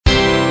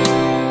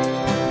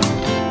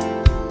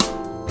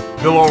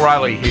Bill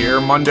O'Reilly here,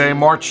 Monday,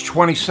 March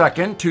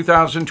 22nd,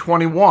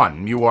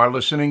 2021. You are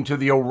listening to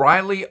the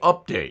O'Reilly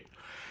Update.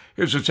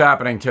 Here's what's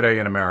happening today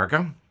in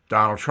America.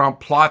 Donald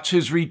Trump plots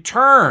his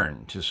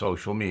return to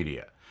social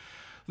media.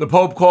 The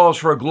Pope calls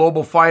for a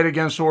global fight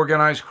against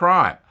organized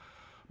crime.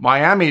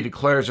 Miami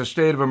declares a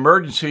state of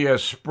emergency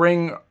as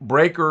spring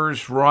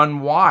breakers run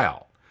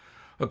wild.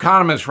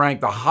 Economists rank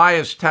the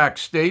highest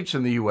tax states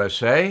in the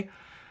USA,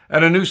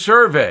 and a new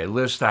survey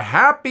lists the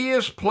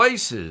happiest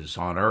places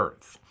on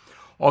earth.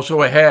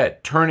 Also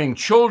ahead, turning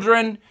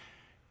children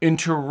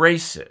into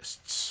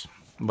racists.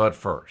 But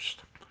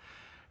first,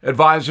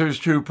 advisors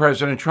to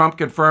President Trump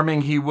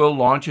confirming he will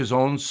launch his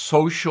own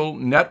social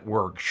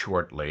network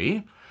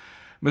shortly.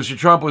 Mr.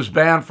 Trump was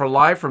banned for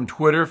life from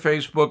Twitter,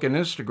 Facebook, and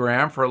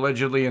Instagram for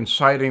allegedly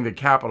inciting the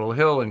Capitol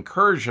Hill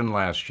incursion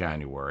last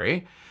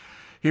January.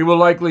 He will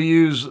likely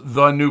use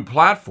the new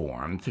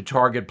platform to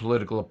target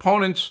political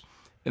opponents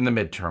in the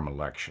midterm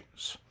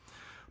elections.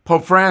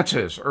 Pope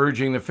Francis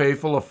urging the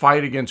faithful to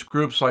fight against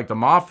groups like the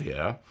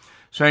mafia,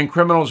 saying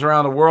criminals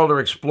around the world are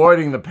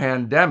exploiting the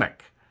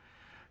pandemic.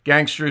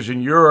 Gangsters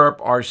in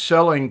Europe are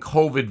selling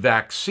COVID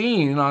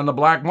vaccine on the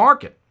black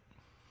market.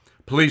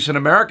 Police in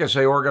America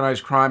say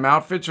organized crime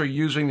outfits are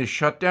using the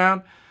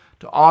shutdown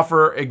to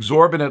offer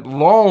exorbitant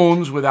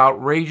loans with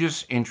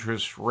outrageous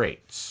interest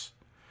rates.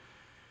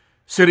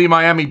 City of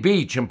Miami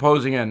Beach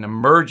imposing an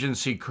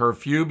emergency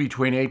curfew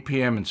between 8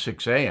 p.m. and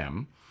 6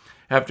 a.m.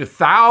 after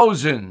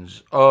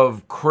thousands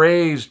of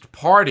crazed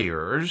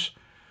partiers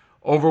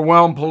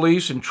overwhelmed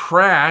police and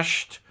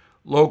trashed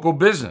local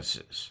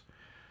businesses.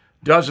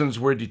 Dozens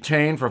were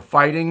detained for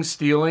fighting,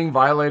 stealing,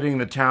 violating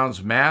the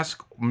town's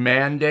mask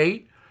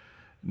mandate.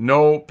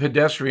 No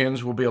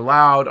pedestrians will be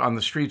allowed on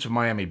the streets of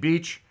Miami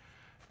Beach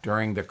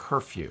during the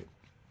curfew.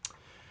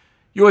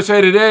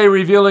 USA Today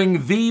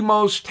revealing the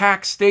most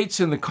taxed states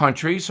in the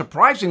country.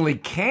 Surprisingly,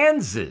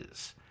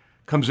 Kansas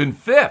comes in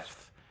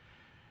fifth.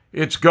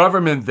 Its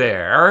government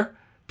there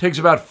takes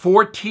about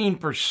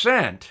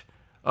 14%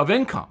 of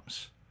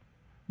incomes.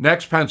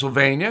 Next,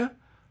 Pennsylvania,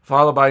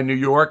 followed by New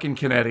York and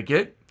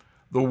Connecticut.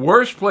 The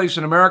worst place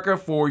in America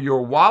for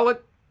your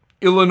wallet,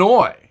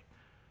 Illinois.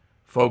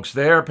 Folks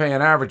there pay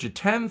an average of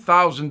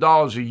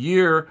 $10,000 a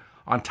year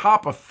on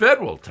top of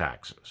federal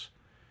taxes.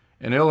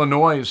 And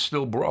Illinois is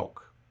still broke.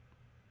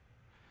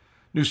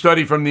 New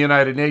study from the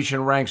United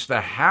Nations ranks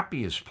the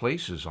happiest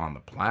places on the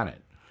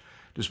planet.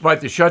 Despite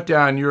the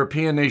shutdown,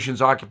 European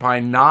nations occupy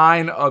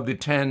 9 of the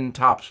 10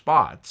 top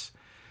spots.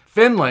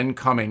 Finland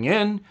coming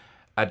in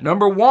at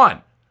number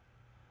 1.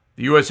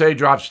 The USA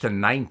drops to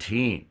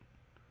 19.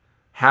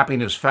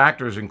 Happiness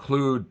factors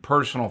include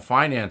personal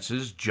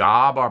finances,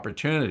 job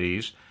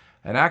opportunities,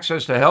 and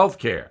access to health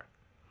care.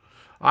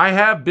 I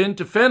have been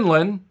to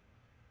Finland.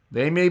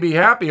 They may be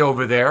happy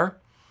over there,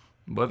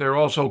 but they're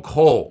also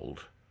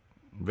cold.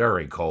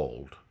 Very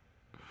cold.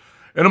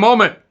 In a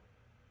moment,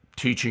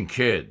 teaching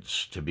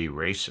kids to be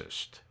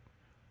racist.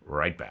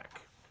 Right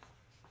back.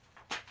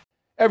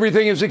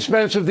 Everything is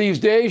expensive these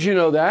days, you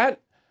know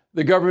that.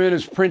 The government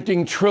is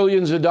printing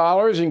trillions of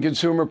dollars and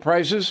consumer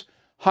prices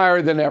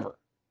higher than ever.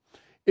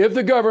 If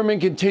the government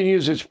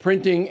continues its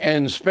printing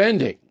and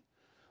spending,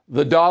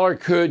 the dollar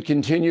could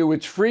continue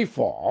its free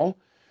fall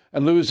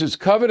and lose its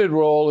coveted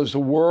role as the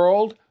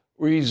world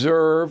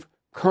reserve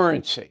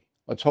currency.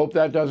 Let's hope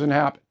that doesn't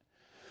happen.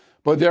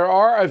 But there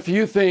are a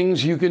few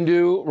things you can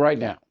do right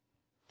now.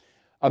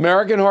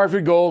 American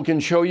Hartford Gold can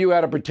show you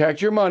how to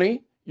protect your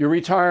money, your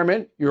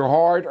retirement, your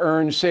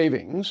hard-earned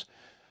savings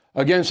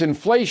against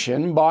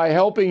inflation by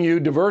helping you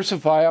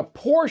diversify a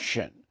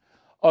portion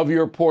of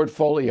your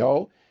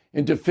portfolio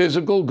into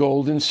physical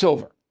gold and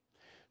silver.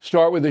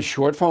 Start with a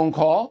short phone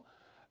call,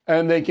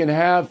 and they can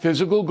have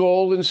physical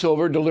gold and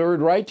silver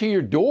delivered right to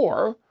your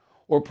door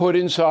or put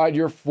inside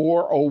your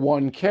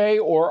 401k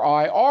or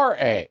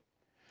IRA.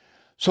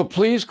 So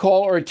please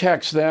call or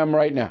text them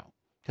right now.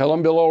 Tell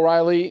them Bill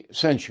O'Reilly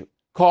sent you.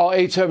 Call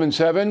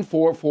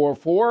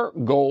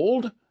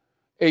 877-444-GOLD,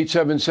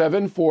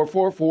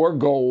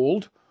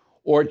 877-444-GOLD,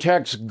 or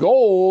text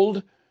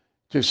GOLD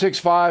to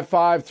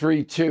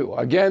 65532.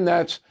 Again,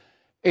 that's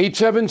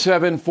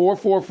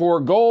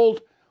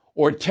 877-444-GOLD,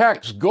 or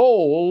text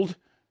GOLD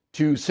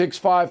to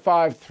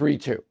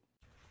 65532.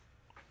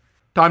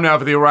 Time now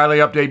for the O'Reilly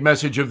Update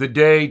message of the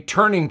day,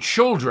 turning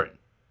children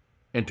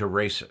into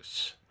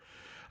racists.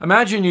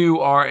 Imagine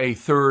you are a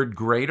third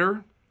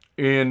grader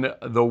in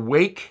the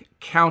Wake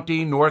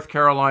County, North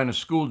Carolina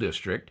School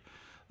District,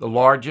 the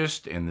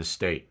largest in the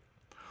state.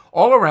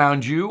 All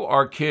around you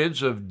are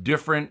kids of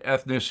different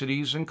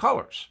ethnicities and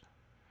colors.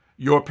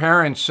 Your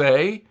parents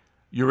say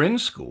you're in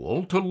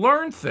school to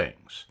learn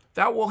things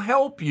that will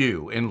help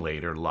you in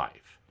later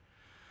life.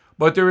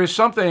 But there is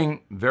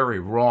something very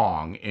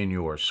wrong in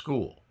your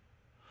school.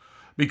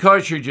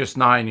 Because you're just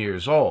 9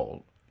 years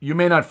old, you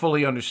may not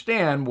fully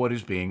understand what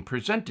is being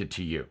presented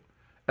to you,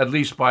 at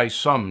least by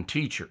some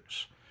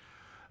teachers.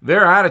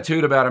 Their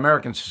attitude about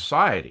American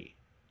society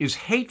is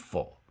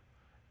hateful,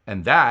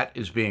 and that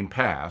is being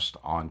passed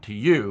on to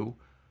you,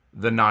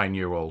 the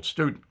 9-year-old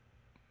student.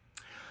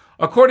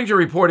 According to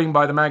reporting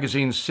by the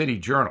magazine City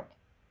Journal,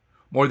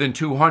 more than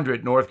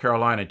 200 North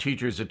Carolina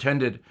teachers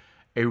attended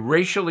a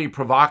racially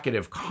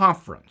provocative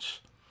conference,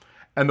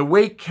 and the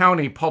Wake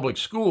County Public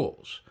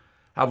Schools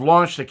have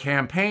launched a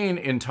campaign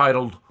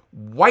entitled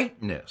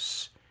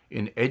Whiteness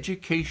in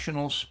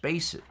Educational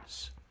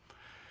Spaces.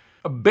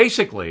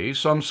 Basically,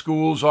 some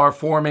schools are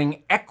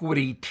forming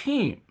equity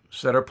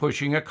teams that are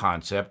pushing a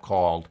concept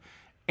called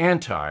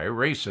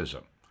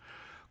anti-racism.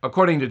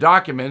 According to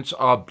documents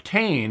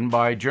obtained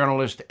by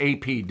journalist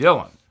A.P.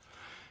 Dillon,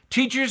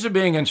 teachers are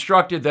being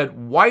instructed that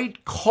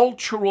white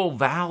cultural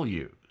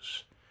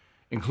values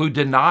include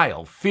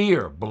denial,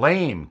 fear,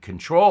 blame,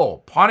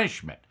 control,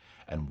 punishment,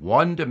 and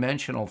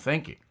one-dimensional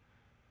thinking.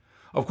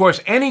 Of course,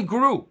 any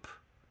group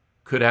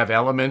could have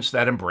elements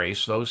that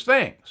embrace those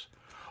things.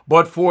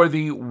 But for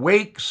the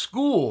Wake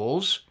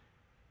schools,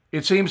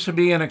 it seems to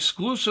be an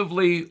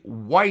exclusively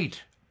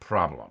white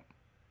problem.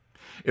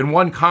 In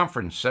one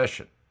conference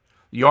session,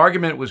 the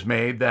argument was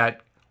made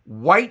that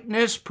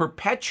whiteness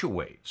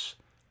perpetuates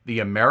the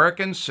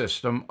American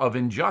system of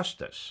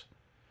injustice.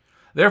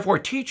 Therefore,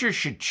 teachers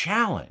should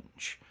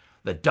challenge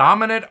the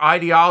dominant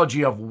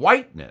ideology of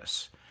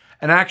whiteness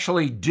and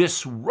actually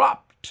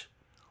disrupt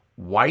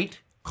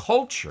white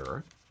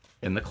culture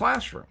in the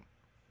classroom.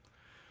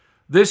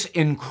 This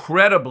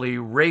incredibly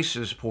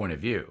racist point of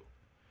view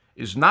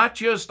is not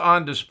just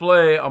on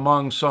display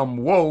among some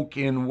woke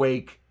in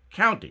Wake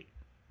County.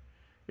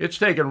 It's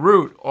taken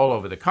root all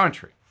over the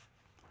country.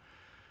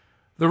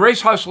 The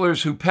race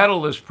hustlers who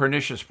peddle this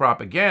pernicious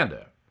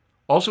propaganda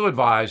also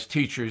advise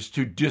teachers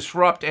to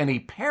disrupt any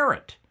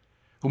parent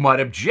who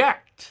might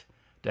object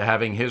to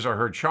having his or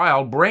her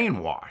child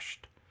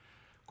brainwashed.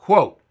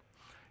 Quote,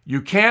 "You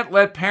can't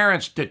let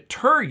parents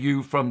deter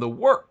you from the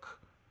work.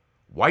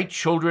 White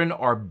children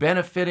are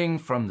benefiting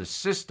from the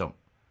system."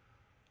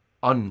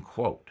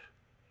 Unquote.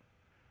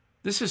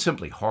 This is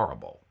simply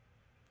horrible.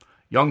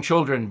 Young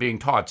children being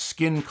taught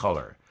skin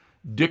color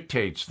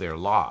dictates their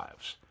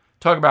lives.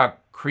 Talk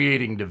about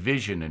creating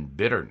division and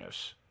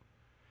bitterness.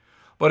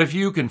 But if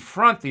you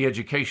confront the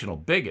educational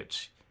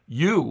bigots,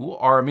 you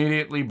are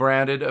immediately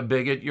branded a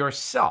bigot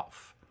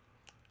yourself.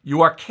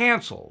 You are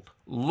canceled,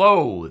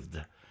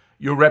 loathed,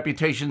 your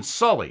reputation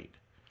sullied.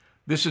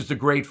 This is the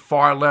great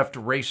far-left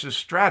racist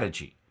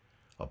strategy.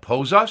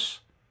 Oppose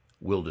us,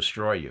 we'll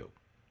destroy you.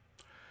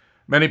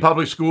 Many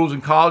public schools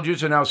and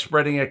colleges are now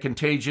spreading a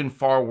contagion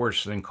far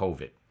worse than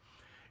COVID.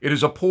 It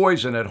is a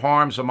poison that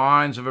harms the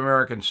minds of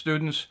American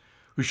students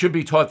who should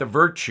be taught the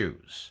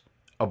virtues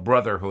of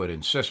brotherhood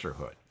and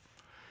sisterhood.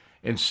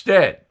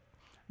 Instead,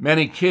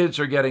 many kids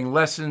are getting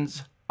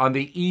lessons on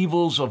the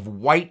evils of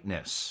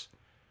whiteness.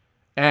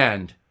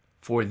 And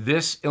for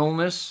this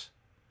illness,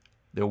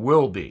 there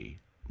will be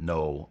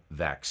no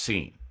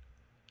vaccine.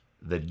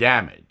 The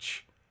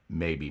damage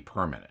may be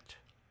permanent.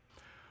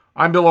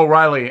 I'm Bill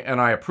O'Reilly,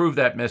 and I approve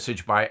that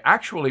message by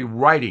actually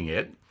writing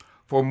it.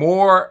 For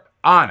more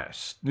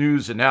honest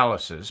news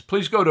analysis,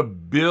 please go to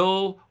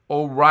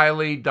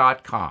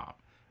BillO'Reilly.com.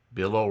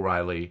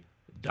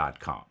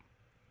 BillO'Reilly.com.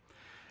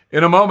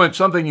 In a moment,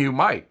 something you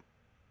might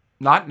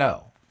not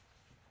know.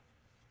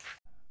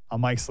 I'm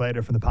Mike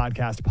Slater from the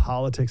podcast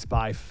Politics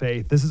by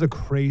Faith. This is a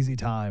crazy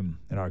time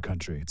in our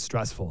country. It's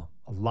stressful,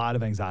 a lot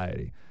of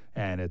anxiety,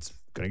 and it's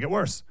going to get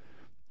worse.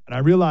 And I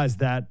realized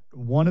that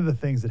one of the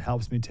things that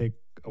helps me take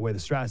away the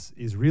stress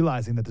is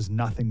realizing that there's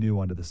nothing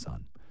new under the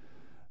sun.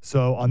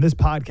 So on this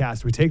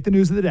podcast, we take the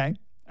news of the day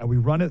and we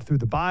run it through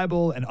the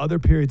Bible and other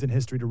periods in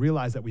history to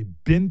realize that we've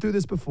been through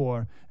this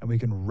before and we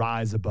can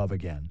rise above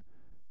again.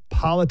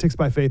 Politics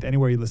by Faith,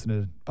 anywhere you listen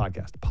to the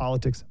podcast.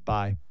 Politics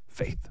by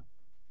Faith.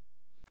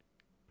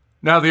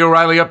 Now, the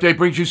O'Reilly Update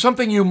brings you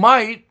something you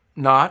might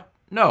not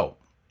know.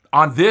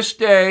 On this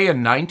day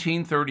in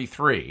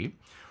 1933,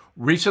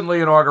 recently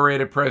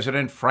inaugurated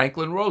President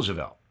Franklin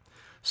Roosevelt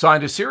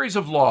signed a series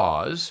of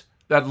laws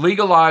that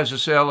legalized the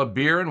sale of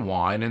beer and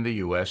wine in the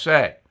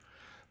USA.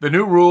 The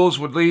new rules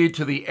would lead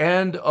to the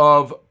end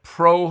of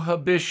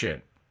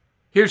prohibition.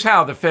 Here's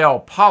how the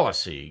failed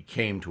policy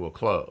came to a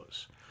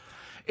close.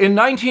 In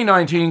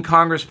 1919,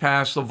 Congress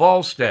passed the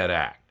Volstead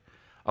Act,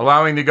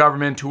 allowing the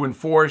government to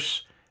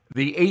enforce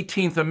the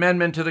 18th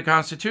Amendment to the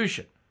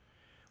Constitution,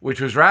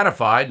 which was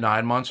ratified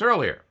 9 months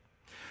earlier.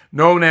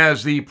 Known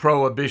as the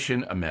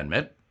Prohibition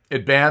Amendment,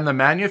 it banned the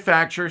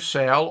manufacture,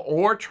 sale,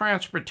 or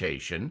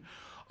transportation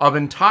of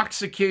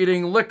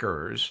intoxicating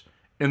liquors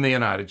in the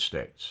United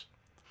States.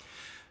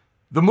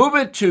 The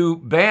movement to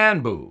ban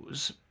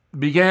booze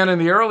began in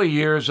the early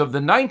years of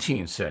the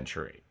 19th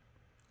century,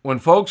 when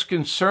folks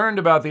concerned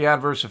about the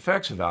adverse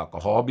effects of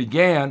alcohol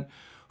began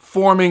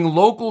forming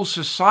local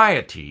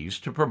societies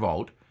to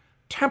promote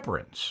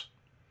temperance.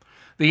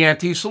 The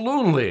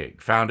Anti-Saloon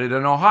League, founded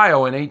in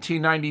Ohio in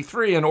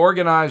 1893 and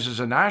organized as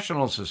a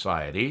national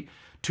society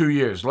 2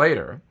 years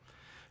later,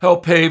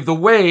 helped pave the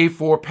way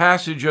for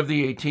passage of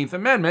the 18th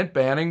Amendment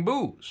banning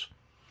booze.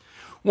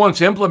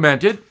 Once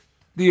implemented,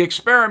 the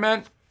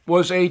experiment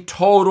was a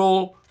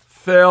total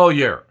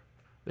failure.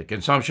 The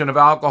consumption of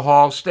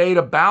alcohol stayed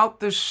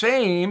about the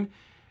same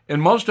in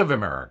most of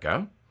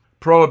America,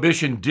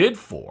 Prohibition did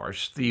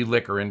force the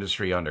liquor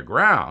industry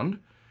underground,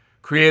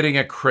 creating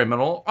a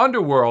criminal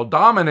underworld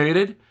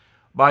dominated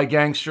by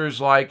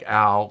gangsters like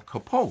Al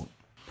Capone.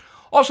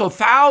 Also,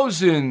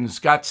 thousands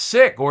got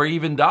sick or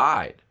even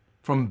died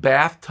from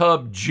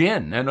bathtub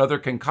gin and other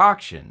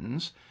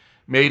concoctions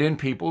made in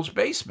people's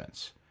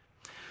basements.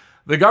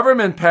 The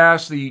government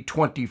passed the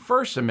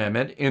 21st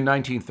Amendment in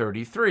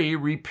 1933,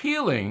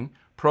 repealing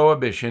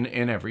prohibition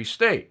in every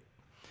state.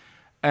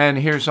 And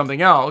here's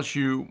something else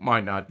you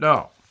might not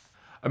know.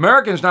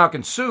 Americans now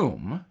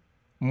consume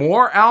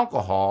more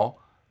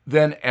alcohol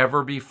than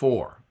ever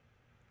before.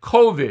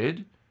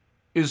 COVID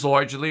is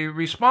largely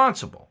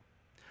responsible.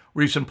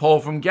 Recent poll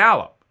from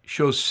Gallup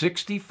shows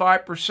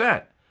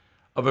 65%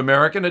 of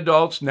American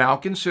adults now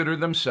consider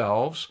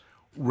themselves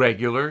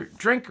regular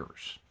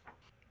drinkers.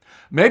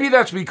 Maybe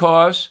that's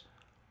because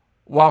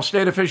while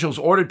state officials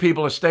ordered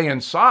people to stay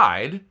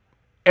inside,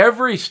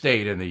 every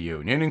state in the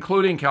union,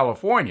 including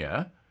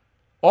California,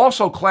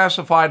 also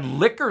classified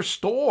liquor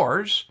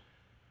stores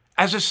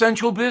as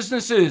essential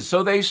businesses,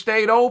 so they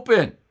stayed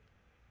open.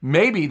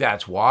 Maybe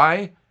that's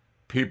why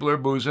people are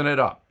boozing it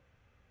up.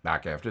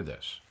 Back after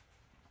this.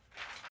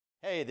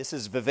 Hey, this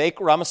is Vivek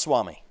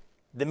Ramaswamy.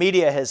 The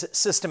media has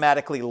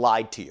systematically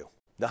lied to you.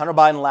 The Hunter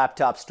Biden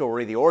laptop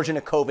story, the origin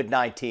of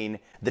COVID-19,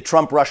 the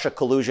Trump-Russia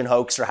collusion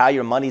hoax, or how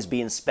your money's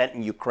being spent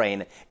in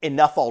Ukraine.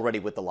 Enough already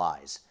with the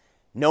lies.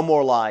 No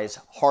more lies,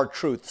 hard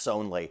truths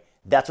only.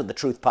 That's what the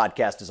Truth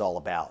Podcast is all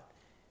about.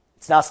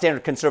 It's not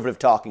standard conservative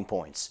talking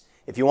points.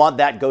 If you want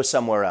that, go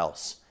somewhere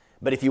else.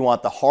 But if you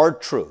want the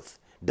hard truth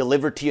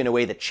delivered to you in a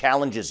way that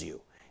challenges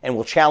you and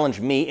will challenge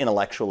me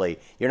intellectually,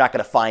 you're not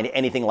going to find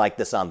anything like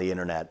this on the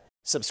internet.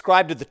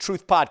 Subscribe to the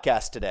Truth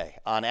Podcast today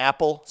on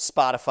Apple,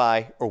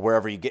 Spotify, or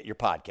wherever you get your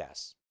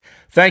podcasts.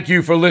 Thank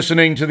you for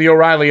listening to the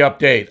O'Reilly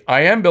Update.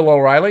 I am Bill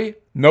O'Reilly.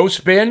 No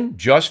spin,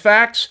 just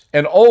facts,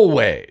 and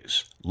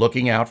always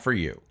looking out for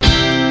you.